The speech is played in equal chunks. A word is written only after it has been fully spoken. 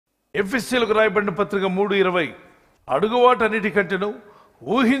ఎఫెసీయులకు రాయబడిన పత్రిక 3:20, అడుగు వాటన్నిటికంటేను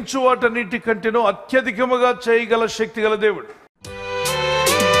ఊహించు వాటన్నిటికంటేను అత్యధికముగా చేయగల శక్తి గల దేవుడు.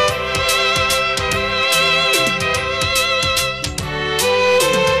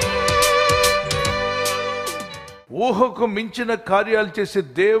 ఊహకు మించిన కార్యాలు చేసే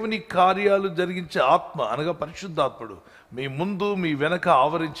దేవుని కార్యాలు జరిగించే ఆత్మ అనగా పరిశుద్ధాత్ముడు మీ ముందు మీ వెనక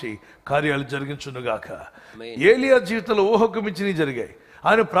ఆవరించి కార్యాలు జరిగించునుగాక. ఏలియా జీవితంలో ఊహకు మించినవి జరిగాయి.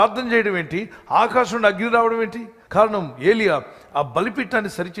 ఆయన ప్రార్థన చేయడం ఏంటి? ఆకాశం నుండి అగ్ని రావడం ఏంటి? కారణం ఏలియా ఆ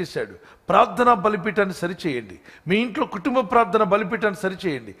బలిపీఠాన్ని సరిచేశాడు. ప్రార్థనా బలిపీఠాన్ని సరిచేయండి. మీ ఇంట్లో కుటుంబ ప్రార్థన బలిపీఠాన్ని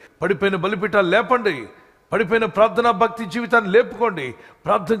సరిచేయండి. పడిపోయిన బలిపీఠాలు లేపండి. పడిపోయిన ప్రార్థనా భక్తి జీవితాన్ని లేపుకోండి.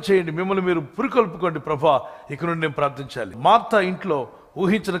 ప్రార్థన చేయండి. మిమ్మల్ని మీరు పురికొల్పుకోండి. ప్రభా, ఇక నుండి నేను ప్రార్థించాలి. మార్తా ఇంట్లో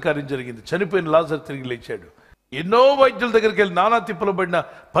ఊహించిన కార్యం జరిగింది. చనిపోయిన లాజరు తిరిగి లేచాడు. ఎన్నో వైద్యుల దగ్గరికి వెళ్ళి నానా తిప్పలు పడిన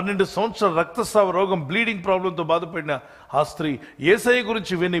 12 సంవత్సరాల రక్తస్రావ రోగం, బ్లీడింగ్ ప్రాబ్లంతో బాధపడిన ఆ స్త్రీ యేసయ్య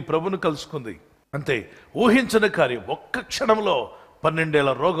గురించి విని ప్రభును కలుసుకుంది. అంతే, ఊహించిన కార్యం ఒక్క క్షణంలో 12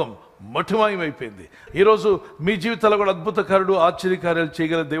 ఏళ్ల రోగం మఠిమాయమైపోయింది. ఈరోజు మీ జీవితాల్లో కూడా అద్భుతకారుడు, ఆశ్చర్యకార్యాలు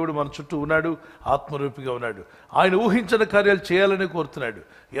చేయగల దేవుడు మన చుట్టూ ఉన్నాడు. ఆత్మరూపిగా ఉన్నాడు. ఆయన ఊహించిన కార్యాలు చేయాలని కోరుతున్నాడు.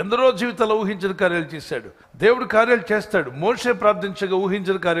 ఎందరో జీవితాల్లో ఊహించిన కార్యాలు చేశాడు. దేవుడు కార్యాలు చేస్తాడు. మోషే ప్రార్థించగా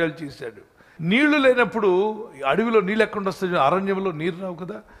ఊహించిన కార్యాలు చేశాడు. నీళ్లు లేనప్పుడు అడవిలో నీళ్ళు ఎక్కడ వస్తాయి? అరణ్యంలో నీరు రావు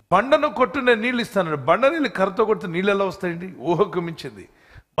కదా. బండను కొట్టు, నేను నీళ్ళు ఇస్తాను. బండ నీళ్ళు కర్రతో కొడితే నీళ్ళు ఎలా వస్తాయండి? ఊహకు మించింది.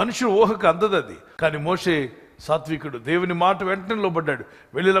 మనుషుడు ఊహకు అందదు అది. కానీ మోషే సాత్వికుడు, దేవుని మాట వెంటనే లోబడ్డాడు.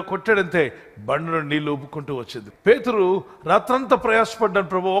 వెళ్ళిలా కొట్టాడంతే బండను నీళ్లు ఉబ్బుకుంటూ వచ్చింది. పేతురు రాత్రంతా ప్రయాసపడ్డాను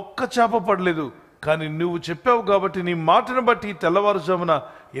ప్రభు, ఒక్క చేప పడలేదు. కానీ నువ్వు చెప్పావు కాబట్టి నీ మాటను బట్టి తెల్లవారుజామున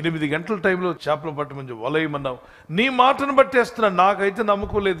 8 గంటల టైంలో చేపలు పట్టమని వలయమన్నావు. నీ మాటను బట్టి వేస్తున్నాను. నాకైతే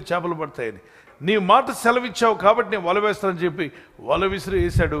నమ్మకం లేదు చేపలు పడతాయని. నీ మాట సెలవిచ్చావు కాబట్టి నేను వల వేస్తానని చెప్పి వల విసిరి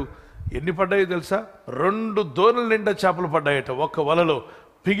వేశాడు. ఎన్ని పడ్డాయో తెలుసా? 2 దోణల నిండా చేపలు పడ్డాయట. ఒక్క వలలో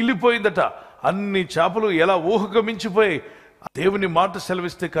పిగిలిపోయిందట. అన్ని చేపలు ఎలా ఊహకు మించిపోయి. దేవుని మాట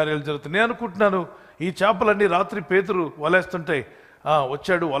సెలవిస్తే కార్యాలు జరుగుతాయి. నేను అనుకుంటున్నాను ఈ చేపలన్నీ రాత్రి పేతురు వలేస్తుంటాయి.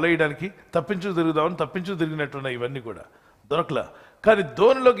 వచ్చాడు వలయడానికి, తప్పించు తిరిగినట్టున్నాయి. ఇవన్నీ కూడా దొరకలా. కానీ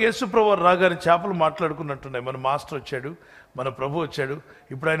ధోనిలోకి యేసుప్రభు రాగానే చేపలు మాట్లాడుకున్నట్టున్నాయి. మన మాస్టర్ వచ్చాడు, మన ప్రభు వచ్చాడు,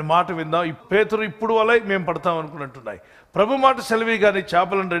 ఇప్పుడు ఆయన మాట విందాం. ఈ పేతురు ఇప్పుడు వలై మేము పడతాం అనుకున్నట్టున్నాయి. ప్రభు మాట సెలవి కానీ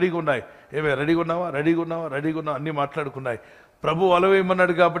చేపలను రెడీగా ఉన్నాయి. ఏమే రెడీగా ఉన్నావా అన్నీ మాట్లాడుకున్నాయి. ప్రభు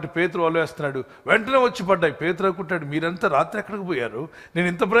వలవేయమన్నాడు కాబట్టి పేతురు వలవేస్తున్నాడు. వెంటనే వచ్చి పడ్డాయి. పేతురు అనుకుంటాడు, మీరంతా రాత్రి ఎక్కడికి పోయారు? నేను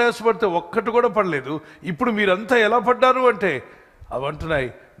ఇంత ప్రయాసపడితే ఒక్కటి కూడా పడలేదు. ఇప్పుడు మీరంతా ఎలా పడ్డారు అంటే అవి అంటున్నాయి,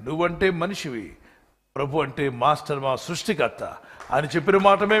 నువ్వంటే మనిషివి, ప్రభు అంటే మాస్టర్, మా సృష్టికర్త అని చెప్పిన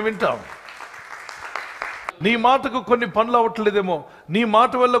మాట మేము వింటాం. నీ మాటకు కొన్ని పనులు అవ్వట్లేదేమో, నీ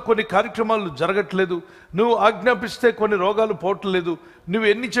మాట వల్ల కొన్ని కార్యక్రమాలు జరగట్లేదు, నువ్వు ఆజ్ఞాపిస్తే కొన్ని రోగాలు పోవట్లేదు, నువ్వు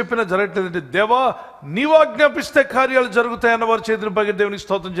ఎన్ని చెప్పినా జరగట్లేదంటే దేవా నీవు ఆజ్ఞాపిస్తే కార్యాలు జరుగుతాయన్న వారి చేతిని పగి దేవునికి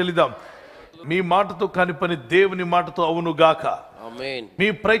స్తోత్రం చెల్లిద్దాం. మీ మాటతో కాని పని దేవుని మాటతో అవును గాక. మీ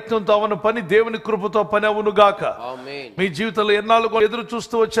ప్రయత్నంతో అవన పని దేవుని కృపతో పని అవును గాక. మీ జీవితంలో ఎన్నాళ్ళుగా ఎదురు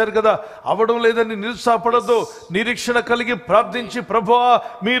చూస్తూ వచ్చారు కదా, అవడం లేదని నిరుత్సాహపడద్దు. నిరీక్షణ కలిగి ప్రార్థించి ప్రభువా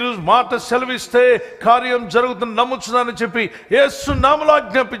మీరు మాట సెలవిస్తే కార్యం జరుగుతుంది నమ్ముచున్నానని చెప్పి యేసు నామములో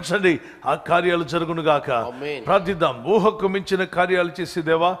ఆజ్ఞాపించండి, ఆ కార్యాలు జరుగును గాక. ప్రార్థిద్దాం. ఊహకు మించిన కార్యాలు చేసే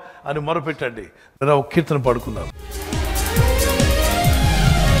దేవా అని మొరపెట్టండి. ఒక కీర్తన పాడుకుందాం.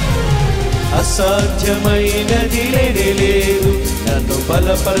 అసాధ్యమైనది లేదు, నన్ను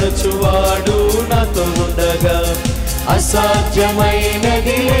బలపరచువాడు నాతో ఉండగా.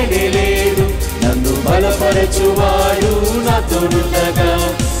 అసాధ్యమైనది లేదు, నన్ను బలపరచువాడు నాతో ఉండగా.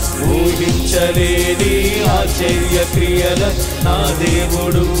 ఊహించలేని ఆశ్చర్య క్రియల నా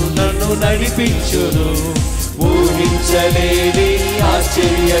దేవుడు నన్ను నడిపించును. ఊహించలేని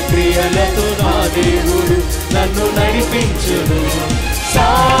ఆశ్చర్య క్రియలతో నా దేవుడు నన్ను నడిపించును.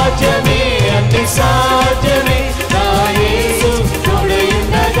 సాధ్యమే అన్ని సాధ్యమే నా యేసు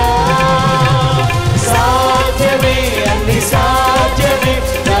తోడయుండగా. సాధ్యమే అన్ని సాధ్యమే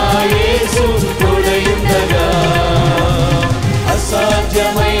నా యేసు తోడయుండగా.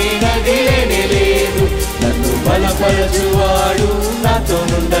 అసాధ్యమైనది లేదు, నన్ను బలపరచువాడు నాతో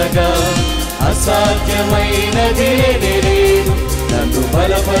నుండగా. అసాధ్యమైనది లేదు, నన్ను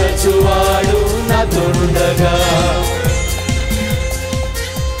బలపరచువాడు నాతో నుండగా.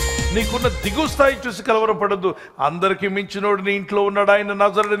 నీకున్న దిగు స్థాయి చూసి కలవరపడద్దు. అందరికి మించినోడు నీ ఇంట్లో ఉన్నాడు. ఆయన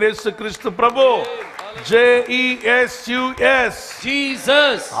నజరేయుడైన యేసుక్రీస్తు ప్రభు.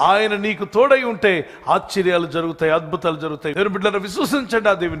 జీసస్. ఆయన నీకు తోడై ఉంటే ఆశ్చర్యాలు జరుగుతాయి, అద్భుతాలు జరుగుతాయి. దేవుని బిడ్డలను విశ్వసించండి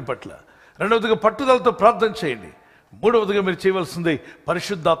ఆ దేవుని పట్ల. రెండవదిగా పట్టుదలతో ప్రార్థన చేయండి. మూడవదిగా మీరు చేయవలసింది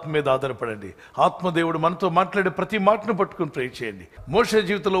పరిశుద్ధాత్మ మీద ఆధారపడండి. ఆత్మదేవుడు మనతో మాట్లాడే ప్రతి మాటను పట్టుకుని ప్రే చేయండి. మోషే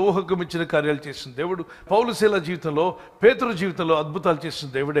జీవితంలో ఊహకు మించిన కార్యాలు చేసిన దేవుడు, పౌలు శీల జీవితంలో, పేతురు జీవితంలో అద్భుతాలు చేసిన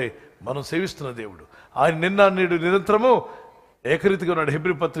దేవుడే మనం సేవిస్తున్న దేవుడు. ఆయన నిన్న నేడు నిరంతరము ఏకరీతిగా ఉన్నాడు.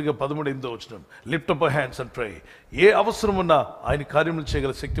 హెబ్రీ పత్రిక 13:8 lift up hands and pray. ఏ అవసరం ఉన్నా ఆయన కార్యములు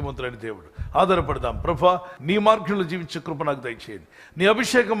చేయగల శక్తిమంతుడైన దేవుడు. ఆధారపడదాం. ప్రభా, నీ మార్గంలో జీవించే కృప నాకు దయచేయండి, నీ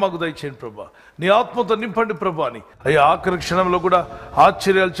అభిషేకం మాకు దయచేయండి ప్రభా, నీ ఆత్మతో నింపండి ప్రభా అని. అయ్యా, ఆఖరి క్షణంలో కూడా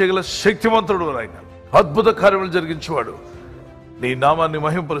ఆశ్చర్యాలు చేయగల శక్తిమంతుడు ఆయన, అద్భుత కార్యములు జరిగించేవాడు. నీ నామాన్ని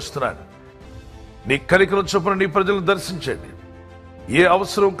మహిమపరుస్తున్నాను. నీ కనికరం చొప్పున నీ ప్రజలను దర్శించండి. ఏ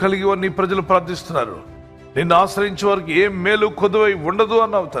అవసరం కలిగి వారు నీ ప్రజలు ప్రార్థిస్తున్నారు. నిన్ను ఆశ్రయించే వారికి ఏ మేలు కొదువై ఉండదు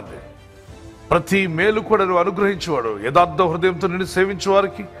అన్నావు తండ్రి. ప్రతి మేలు కూడా నువ్వు అనుగ్రహించేవాడు. యథార్థ హృదయంతో నిన్ను సేవించే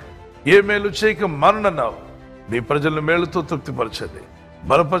వారికి ఏ మేలు చేయక మానన్నావు. నీ ప్రజలను మేలుతో తృప్తిపరచండి,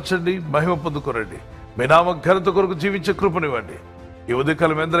 బలపరచండి, మహిమ పొందుకోరండి. మీ నామ ఘనత కొరకు జీవించే కృపనివ్వండి. ఈ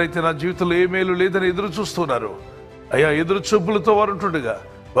ఉదయకాలం ఎందరైతే నా జీవితంలో ఏ మేలు లేదని ఎదురు చూస్తున్నారు, అయ్యా, ఎదురు చూపులతో వారు ఉంటుండగా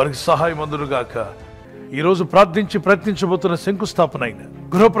వారికి సహాయం అందునుగాక. ఈరోజు ప్రార్థించి ప్రయత్నించబోతున్న శంకుస్థాపన అయిన,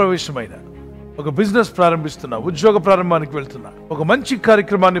 గృహప్రవేశమైన, ఒక బిజినెస్ ప్రారంభిస్తున్నా, ఉద్యోగ ప్రారంభానికి వెళ్తున్నా, ఒక మంచి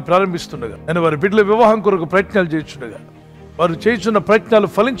కార్యక్రమాన్ని ప్రారంభిస్తుండగా, నేను వారి బిడ్డల వివాహం కొరకు ప్రయత్నాలు చేస్తుండగా, వారు చేస్తున్న ప్రయత్నాలు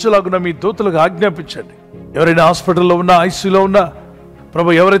ఫలించలాగున మీ దూతలకు ఆజ్ఞాపించండి. ఎవరైనా హాస్పిటల్లో ఉన్నా, ఐసీయూలో ఉన్నా ప్రభు,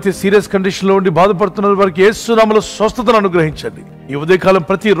 ఎవరైతే సీరియస్ కండిషన్లో ఉండి బాధపడుతున్నారో వారికి యేసు నామములో స్వస్థతను అనుగ్రహించండి. ఈ ఉదయకాలం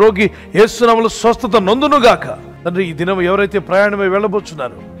ప్రతి రోగి యేసు నామములో స్వస్థత నొందునుగాక. తండ్రి, ఈ దినం ఎవరైతే ప్రయాణమై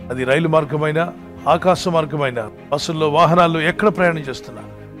వెళ్ళబోతున్నారో, అది రైలు మార్గమైనా, ఆకాశ మార్గమైనా, బస్సుల్లో, వాహనాల్లో ఎక్కడ ప్రయాణం చేస్తున్నారు,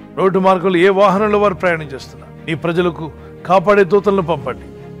 రోడ్డు మార్గంలో ఏ వాహనంలో వారు ప్రయాణం చేస్తున్నారు, నీ ప్రజలకు కాపాడే దూతలను పంపండి.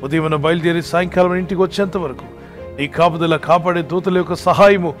 ఉదయం బయలుదేరి సాయంకాలం ఇంటికి వచ్చేంత వరకు నీ కాపుదల, కాపాడే దూతల యొక్క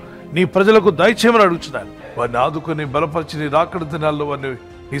సహాయము నీ ప్రజలకు దయచేయమని అడుగుతున్నాను. వారిని ఆదుకొని బలపరిచి నీ రాకడ దినాల్లో వారిని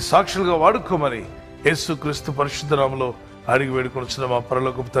నీ సాక్షులుగా వాడుకోమని యేసుక్రీస్తు పరిశుద్ధ నామములో అడిగి వేడుకొనుచున్న మా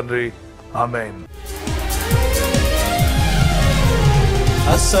పరలోకపు తండ్రి, ఆమేన్.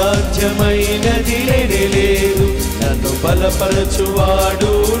 అసాధ్యమైనది లేదు, నన్ను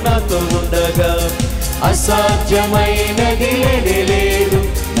బలపరచువాడు నాతో ఉండగా. అసాధ్యమైనది లేదు,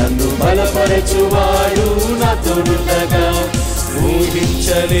 నన్ను బలపరచువాడు నాతో ఉండగా.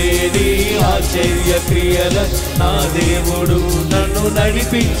 ఊహించలేని ఆశ్చర్య క్రియల నా దేవుడు నన్ను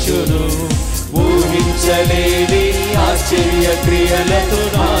నడిపించును. ఊహించలేని ఆశ్చర్య క్రియలతో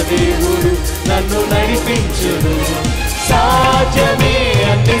నా దేవుడు నన్ను నడిపించును. సాధ్యమే,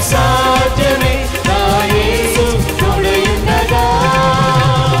 అన్ని సాధ్యమే, నా యేసు తోడయుండగా.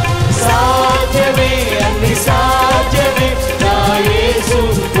 సాధ్యమే, అన్ని సాధ్యమే, నా యేసు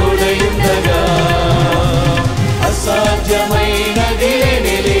తోడయుండగా. అసాధ్యమైనది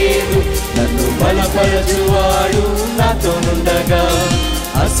లేదు, నన్ను బలపరచువాడు నాతోనుండగా.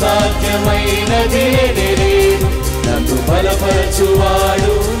 అసాధ్యమైనది లేదు, నన్ను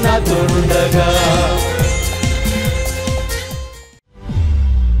బలపరచువాడు నాతోనుండగా.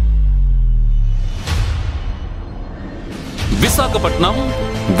 విశాఖపట్నం,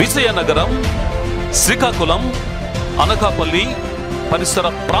 విజయనగరం, శ్రీకాకుళం, అనకాపల్లి పరిసర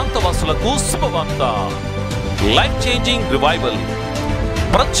ప్రాంతవాసులకు శుభవార్త. లైఫ్ చేంజింగ్ రివైవల్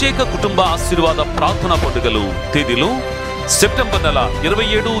ప్రత్యేక కుటుంబ ఆశీర్వాద ప్రార్థనా పండుగలు. తేదీలు సెప్టెంబర్ నెల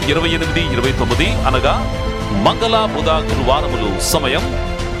 27, 28, 29 అనగా మంగళ, బుధ, గురువారములు. సమయం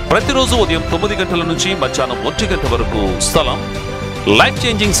ప్రతిరోజు ఉదయం 9 గంటల నుంచి మధ్యాహ్నం 1 గంట వరకు. స్థలం life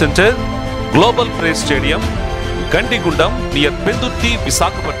changing centre, global praise stadium, Gandigundam near Pendurthi,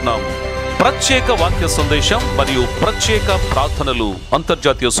 Visakhapatnam. ప్రత్యేక వాక్య సందేశం మరియు ప్రత్యేక ప్రార్థనలు.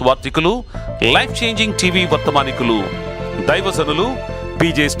 అంతర్జాతీయ సువార్థికులు, లైఫ్ చేంజింగ్ టీవీ వర్తమానికులు, దైవజనులు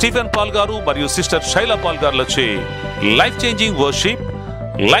P.J.Stephen పాల్ గారు మరియు sister Shaila Paul గారులచే life changing worship,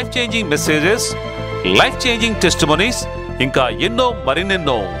 life changing messages, life changing testimonies, ఇంకా ఎన్నో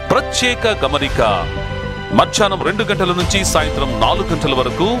మరిన్నెన్నో. ప్రత్యేక గమనిక, మధ్యాహ్నం 2 గంటల నుంచి సాయంత్రం 4 గంటల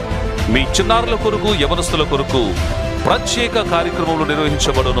వరకు మీ చిన్నారుల కొరకు, యవనస్తుల కొరకు ప్రత్యేక కార్యక్రమాలు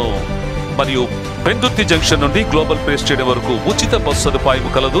నిర్వహించబడును. మరియు పెందుర్తి జంక్షన్ నుండి గ్లోబల్ ప్రేస్ స్టేడియం వరకు ఉచిత బస్సు సదుపాయం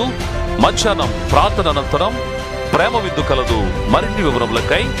కలదు. మధ్యాహ్నం ప్రార్థన అనంతరం ప్రేమ విందు కలదు. మరిన్ని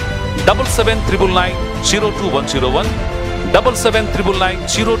వివరములకై 7799902101,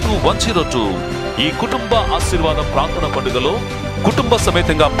 7799902102. ఈ కుటుంబ ఆశీర్వాద ప్రార్థన పండుగలో కుటుంబ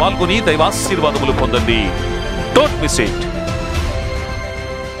సమేతంగా పాల్గొని దైవాశీర్వాదములు పొందండి. Don't miss it.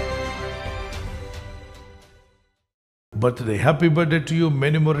 Birthday, happy birthday to you,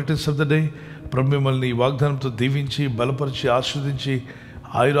 many more returns of the day. ప్రభు మిమ్మల్ని ఈ వాగ్దానంతో దీవించి, బలపరిచి, ఆశీర్వదించి,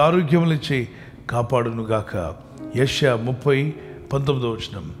 ఆయురారోగ్యములు ఇచ్చి కాపాడునుగాక. యెషయా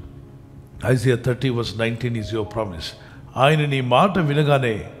 30:19. Isaiah 30:19 is your promise. ఆయన నీ మాట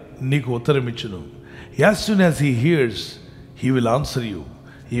వినగానే నీకు ఉత్తరం ఇచ్చును. As soon as he hears, he will answer you.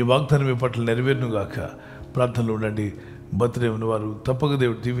 ఈ వాగ్దానం మీ పట్ల నెరవేరునుగాక. ప్రార్థనలో ఉండండి. బర్త్డే ఉన్నవారు తప్పక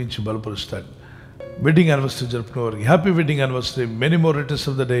దేవుడు దీవించి బలపరుస్తాడు. వెడ్డింగ్ యానివర్సరీ జరుపుకునే వారికి happy wedding anniversary. Many more returns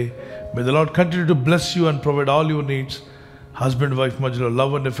of the day. May the lord continue to bless you and provide all your needs. Husband wife మధ్యలో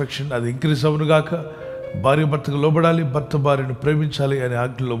లవ్ అండ్ ఎఫెక్షన్ అది ఇంక్రీజ్ అవునుగాక. భార్య భర్తకు లోబడాలి, భర్త భార్యను ప్రేమించాలి అనే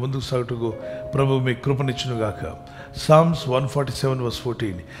ఆజ్ఞలో ముందుకు సాగుటకు ప్రభు మీ కృపనిచ్చునుగాక. Psalms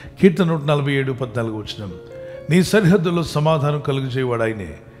 147:14. కీర్తన 147:14. నీ సరిహద్దులో సమాధానం కలుగజేవాడు ఆయనే.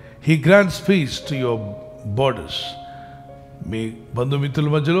 He grants piece to your borders. మీ బంధుమిత్రుల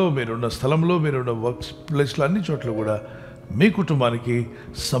మధ్యలో, మీరున్న స్థలంలో, మీరున్న వర్క్ ప్లేస్లో, అన్ని చోట్ల కూడా మీ కుటుంబానికి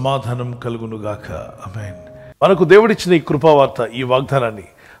సమాధానం కలుగునుగాక. ఆమేన్. మనకు దేవుడిచ్చిన ఈ కృపావార్త, ఈ వాగ్దానాన్ని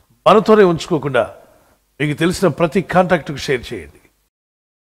మనతోనే ఉంచుకోకుండా మీకు తెలిసిన ప్రతి కాంటాక్ట్కు షేర్ చేయండి.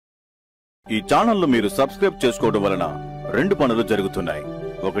 ఈ ఛానల్ను మీరు సబ్స్క్రైబ్ చేసుకోవడం వలన 2 పనులు జరుగుతున్నాయి.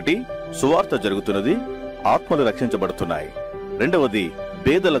 ఒకటి, సువార్త జరుగుతున్నది, ఆత్మలు రక్షించబడుతున్నాయి. రెండవది,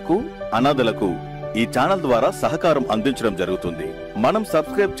 పేదలకు, అనాథలకు ఈ ఛానల్ ద్వారా సహకారం అందించడం జరుగుతుంది. మనం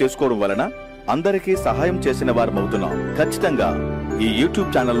సబ్స్క్రైబ్ చేసుకోవడం వలన అందరికీ సహాయం చేసిన వారమవుతున్నాం. ఖచ్చితంగా ఈ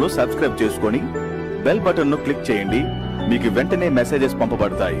యూట్యూబ్ ఛానల్ను సబ్స్క్రైబ్ చేసుకొని బెల్ బటన్ను క్లిక్ చేయండి. మీకు వెంటనే మెసేజెస్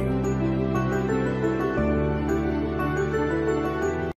పంపబడతాయి.